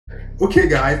Okay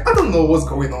guys, I don't know what's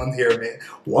going on here, man.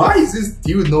 Why is this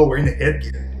dude not wearing a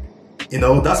headgear? You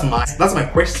know, that's my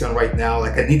question right now.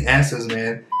 Like, I need answers,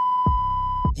 man.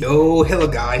 Yo, hello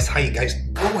guys, how you guys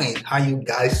doing?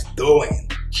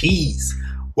 Jeez,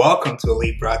 welcome to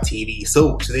Olehbra TV.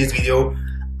 So today's video,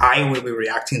 I will be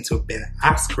reacting to Ben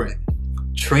Askren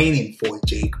training for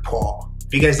Jake Paul.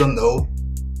 If you guys don't know,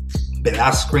 Ben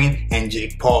Askren and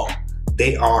Jake Paul,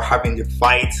 they are having the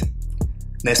fight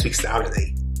next week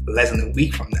Saturday, less than a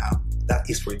week from now. That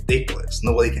is ridiculous.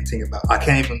 Nobody can think about. I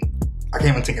can't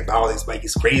even think about this. Like,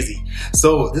 it's crazy.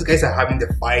 So these guys are having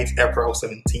the fight April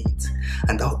 17th,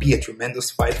 and that'll be a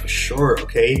tremendous fight for sure.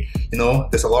 Okay, you know,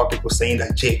 there's a lot of people saying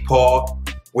that Jake Paul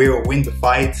will win the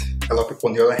fight. A lot of people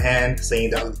on the other hand saying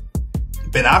that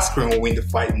Ben Askren will win the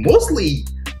fight. Mostly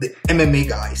the MMA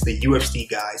guys, the UFC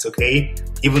guys. Okay,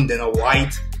 even Dana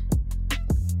White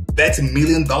bets $1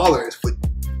 million for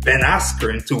Ben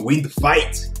Askren to win the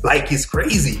fight. Like, it's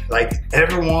crazy. Like,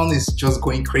 everyone is just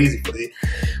going crazy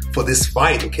for this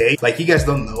fight. Okay, like, you guys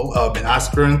don't know, Ben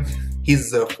Askren,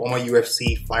 he's a former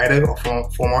UFC fighter or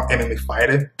former MMA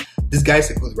fighter. This guy's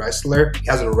a good wrestler. He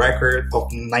has a record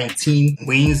of 19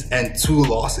 wins and 2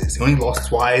 losses. He only lost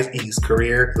twice in his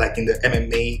career, like in the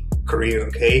MMA career.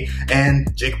 Okay,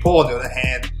 and Jake Paul, on the other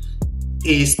hand,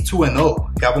 is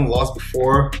 2-0. He haven't lost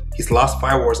before. His last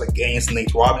fight was against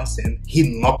Nate Robinson.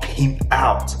 He knocked him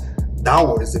out. That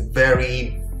was a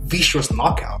very vicious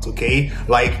knockout, okay?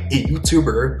 Like a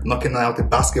YouTuber knocking out a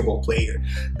basketball player.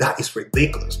 That is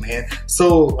ridiculous, man.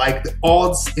 So, like, the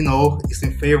odds, you know, is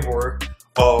in favor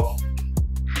of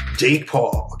Jake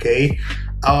Paul, okay?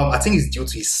 I think it's due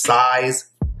to his size,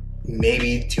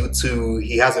 maybe due to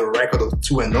he has a record of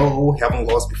 2-0. He haven't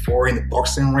lost before in the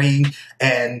boxing ring.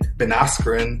 And Ben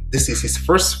Askren, this is his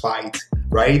first fight,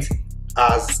 right,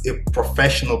 as a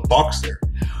professional boxer.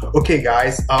 Okay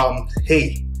guys,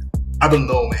 hey, I don't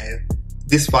know, man.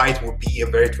 This fight will be a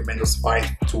very tremendous fight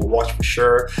to watch for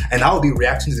sure, and I'll be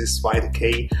reacting to this fight.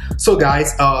 Okay, so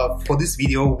guys, for this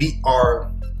video we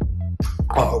are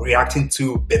reacting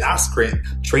to Ben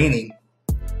Askren training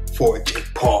for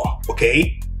Jake Paul.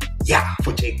 Okay, yeah,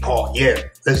 for Jake Paul. Yeah,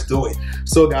 let's do it.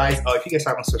 So guys, if you guys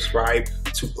haven't subscribed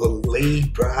to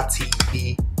Olehbra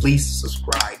TV, please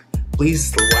subscribe,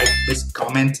 please like, please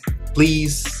comment,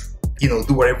 please, you know,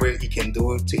 do whatever you can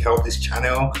do to help this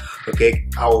channel. Okay,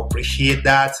 I'll appreciate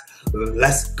that.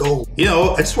 Let's go. You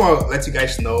know, I just want to let you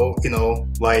guys know, you know,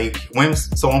 like, when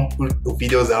someone put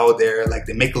videos out there, like,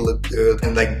 they make it look good,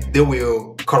 and like, they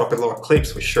will cut up a lot of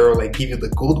clips for sure, like, give you the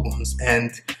good ones,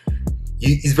 and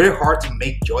it's very hard to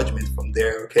make judgment from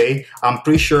there. Okay, I'm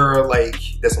pretty sure like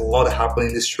there's a lot that happened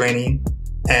in this training,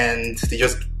 and they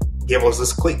just gave us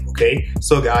this clip. Okay,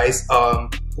 so guys,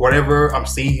 whatever I'm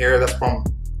seeing here, that's what I'm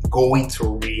going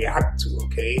to react to.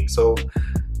 Okay, so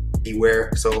beware.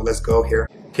 So let's go here.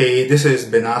 Okay, this is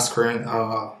Ben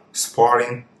Askren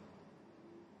sparring.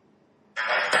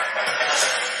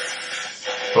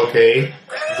 Okay,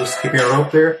 just keeping her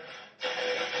up there.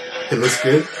 It looks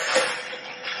good.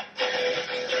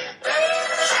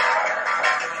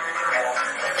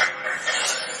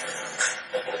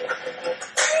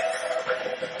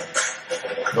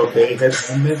 Okay, head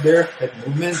movement there, head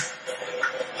movement.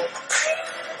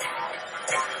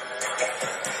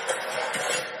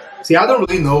 See, I don't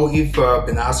really know if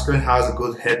Ben Askren has a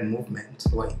good head movement.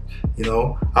 Like, you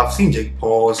know, I've seen Jake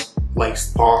Paul's like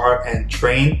spar and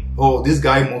train. Oh, this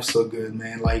guy moves so good,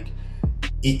 man. Like,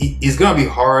 it's gonna be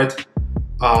hard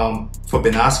for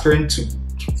Ben Askren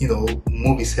to, you know,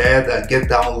 move his head and get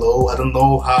down low. I don't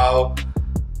know how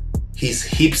his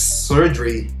hip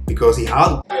surgery, because he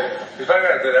had. If I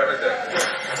got good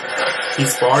everything.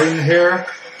 He's sparring here.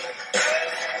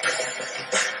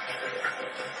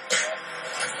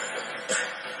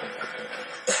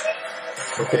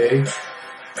 Okay.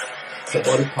 It's a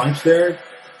body punch there.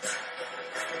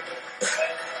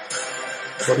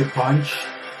 Body punch.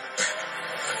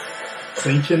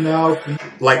 Clinching now.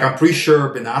 Like, I'm pretty sure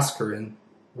Ben Askren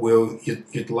will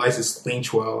utilize his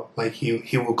clinch well. Like,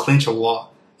 he will clinch a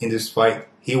lot in this fight.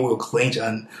 He will clinch,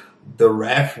 and the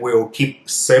ref will keep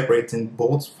separating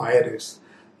both fighters.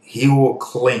 He will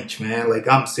clinch, man. Like,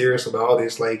 I'm serious about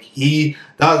this. Like,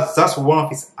 that's one of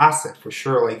his assets for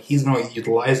sure. Like, he's gonna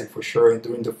utilize it for sure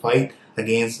during the fight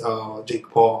against Jake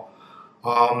Paul.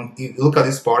 You look at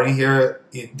this sparring here,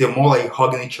 they're more like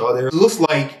hugging each other. It looks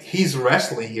like he's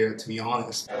wrestling here, to be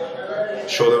honest.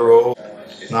 Shoulder roll,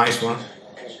 nice one.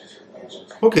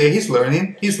 Okay, he's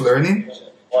learning. He's learning.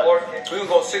 We're gonna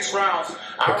go 6 rounds.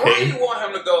 I really want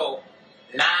him to go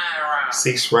 9 rounds.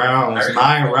 6 rounds,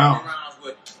 9 rounds. 2 rounds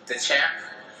with the champ.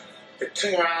 The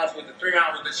 2 rounds with the 3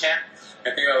 rounds with the champ.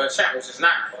 and the other champ, which is 9.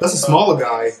 That's a smaller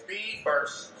guy. Speed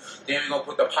first, then we're gonna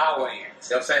put the power in.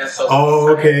 See what I'm saying? So, oh,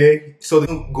 okay. So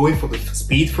they're going for the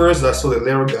speed first. So the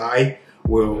little guy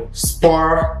will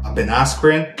spar Ben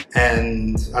Askren,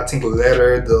 and I think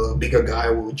later the bigger guy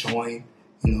will join,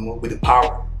 you know, with the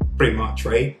power, pretty much,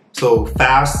 right? So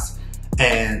fast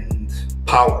and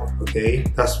power, okay?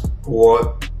 That's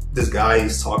what this guy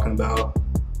is talking about.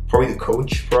 Probably the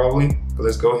coach, probably. But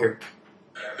let's go here.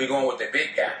 We're going with the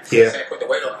big guy. Yeah. Put the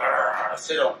weight on.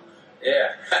 Sit on.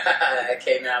 Yeah.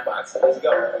 K9 box. Let's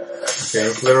go. Okay,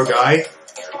 little guy.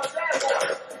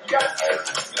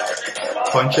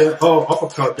 Punch it. Oh,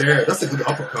 uppercut there. That's a good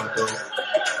uppercut, though.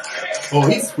 Oh,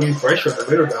 he's putting pressure on the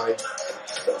little guy.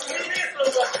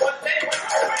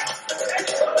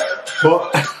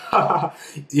 But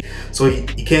so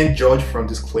you can't judge from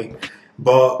this clip.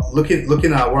 But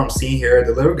looking at what I'm seeing here,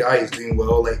 the little guy is doing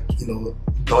well, like, you know,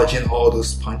 dodging all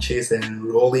those punches and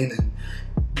rolling, and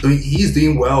he's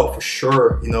doing well for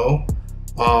sure, you know.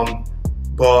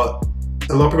 But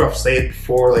a lot of people have said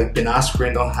before, like, Ben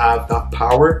Askren don't have that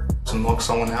power to knock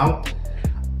someone out.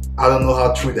 I don't know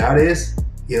how true that is,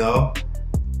 you know.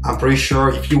 I'm pretty sure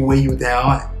if he weigh you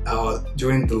down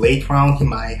during the late round, he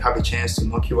might have a chance to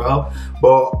knock you out.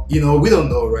 But, you know, we don't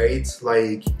know, right?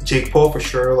 Like, Jake Paul for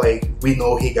sure, like, we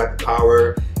know he got the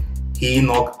power. He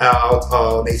knocked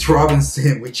out Nate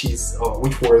Robinson, which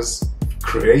was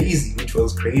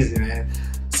crazy, man.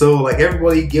 So, like,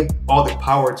 everybody give all the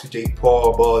power to Jake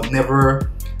Paul, but never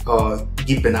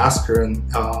give Ben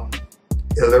Askren a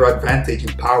little advantage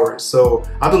in power. So,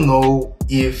 I don't know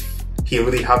if he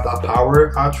really have that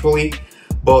power, actually.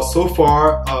 But so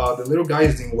far, the little guy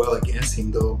is doing well against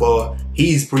him, though. But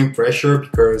he's putting pressure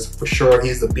because for sure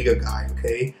he's the bigger guy,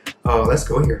 okay? Let's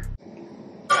go here.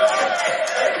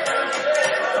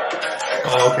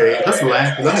 Oh, okay, that's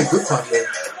land. He landed a good punch there.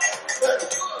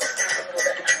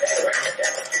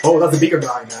 Oh, that's the bigger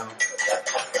guy now.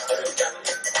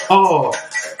 Oh,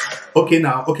 okay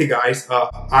now. Okay, guys,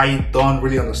 I don't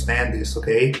really understand this,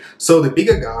 okay? So the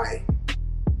bigger guy,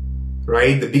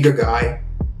 right? The bigger guy,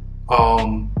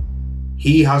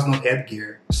 he has no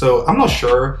headgear. So I'm not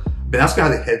sure. Ben Askren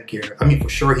has a headgear. I mean, for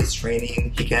sure he's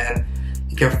training. He can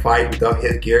fight without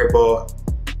headgear, but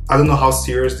I don't know how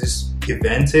serious this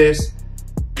event is.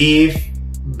 If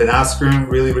Ben Askren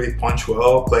really punch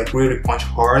well, like really punch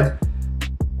hard,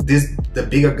 the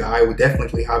bigger guy would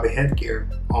definitely have a headgear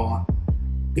on,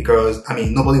 because I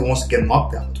mean, nobody wants to get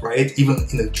knocked out, right? Even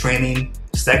in the training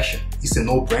section, it's a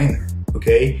no-brainer.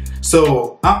 Okay,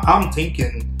 so I'm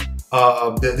thinking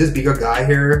this bigger guy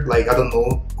here, like, I don't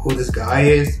know who this guy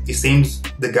is. It seems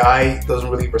the guy doesn't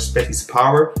really respect his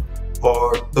power,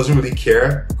 or doesn't really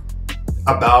care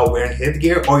about wearing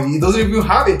headgear, or he doesn't even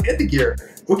have a headgear.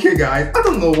 Okay, guys, I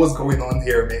don't know what's going on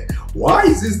here, man. Why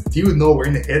is this dude not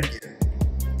wearing a headgear?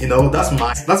 You know, that's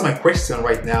my question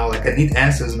right now. Like, I need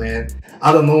answers, man.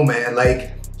 I don't know, man.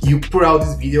 Like, you put out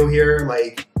this video here,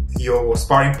 like, your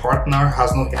sparring partner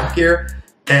has no headgear,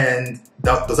 and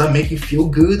does that make you feel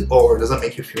good, or does that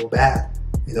make you feel bad?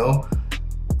 You know,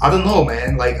 I don't know,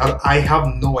 man. Like, I have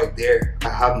no idea. I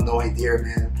have no idea,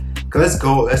 man. Let's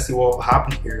go. Let's see what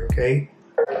happened here. Okay.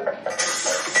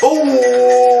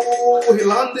 Oh, he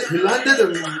landed a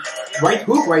right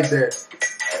hook right there.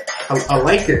 I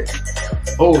like it.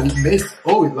 Oh, he missed.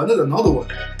 Oh, he landed another one.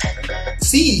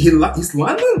 See, he's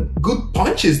landing good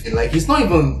punches. Like, he's not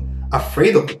even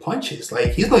afraid of the punches.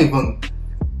 Like, he's not even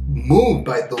moved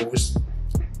by those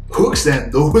hooks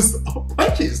and those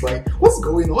punches. Like, what's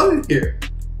going on here?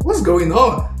 What's going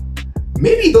on?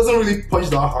 Maybe he doesn't really punch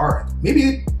that hard.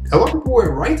 Maybe a lot of people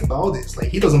were right about this. Like,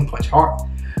 he doesn't punch hard.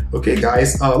 Okay,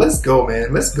 guys, let's go,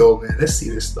 man. Let's go, man. Let's see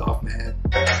this stuff, man.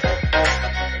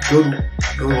 Good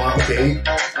one. Okay.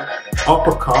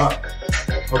 Uppercut.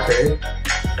 Okay.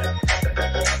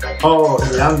 Oh,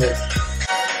 he landed.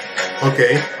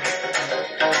 Okay.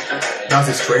 That's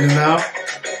his training now.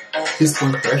 He's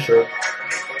putting pressure.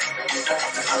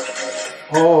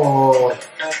 Oh.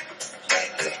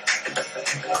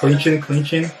 Clinching,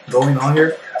 going on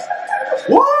here.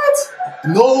 What?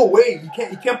 No way. You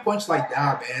can't punch like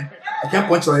that, man. You can't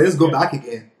punch like that. Let's go back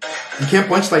again. You can't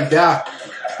punch like that.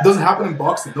 It doesn't happen in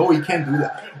boxing. No, you can't do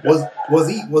that. Was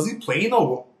he playing,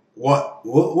 or what?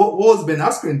 What was Ben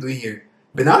Askren doing here?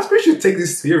 Ben Askren should take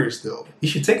this serious, though. He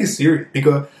should take it serious,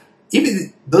 because if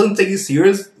he doesn't take it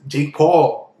serious, Jake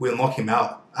Paul will knock him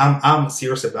out. I'm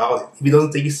serious about it. If he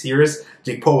doesn't take it serious,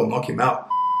 Jake Paul will knock him out.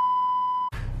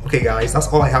 Okay, guys, that's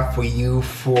all I have for you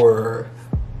for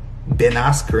Ben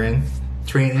Askren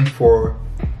training for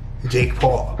Jake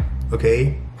Paul.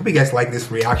 Okay, hope you guys like this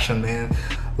reaction, man.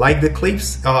 Like the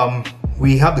clips.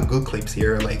 we have the good clips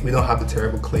here, like we don't have the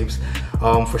terrible clips.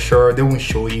 For sure they won't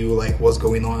show you like what's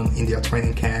going on in their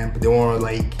training camp. They won't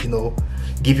like, you know,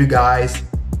 give you guys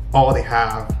all they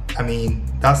have. I mean,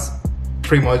 that's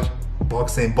pretty much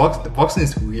boxing. Boxing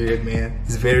is weird, man.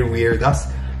 It's very weird. That's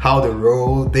how they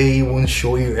roll. They won't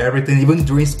show you everything. Even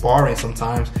during sparring,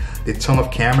 sometimes they turn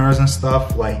off cameras and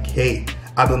stuff. Like, hey,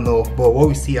 I don't know, but what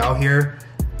we see out here,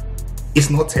 it's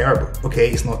not terrible.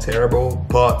 Okay, it's not terrible,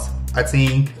 but I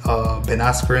think Ben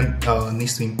Askren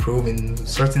needs to improve in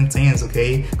certain things.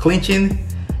 Okay, clinching,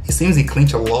 it seems he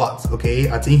clinched a lot. Okay,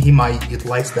 I think he might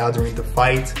utilize that during the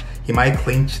fight. He might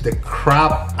clinch the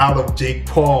crap out of Jake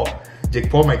Paul. Jake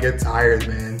Paul might get tired,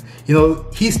 man. You know,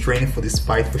 he's training for this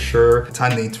fight for sure. The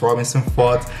time Nate Robinson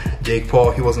fought Jake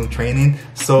Paul, he wasn't training.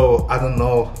 So I don't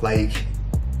know, like,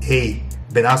 hey,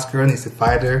 Ben Askren is a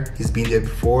fighter. He's been there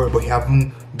before, but he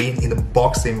hasn't been in the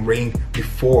boxing ring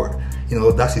before. You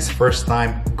know, that's his first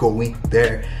time going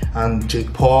there. And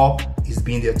Jake Paul, he's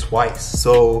been there twice.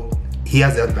 So he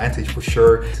has the advantage for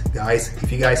sure. Guys,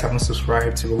 if you guys haven't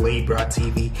subscribed to Olehbra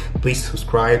TV, please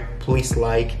subscribe, please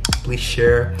like, please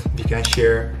share. If you can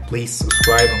share, please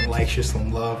subscribe and like, share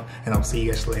some love, and I'll see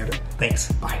you guys later.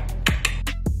 Thanks, bye.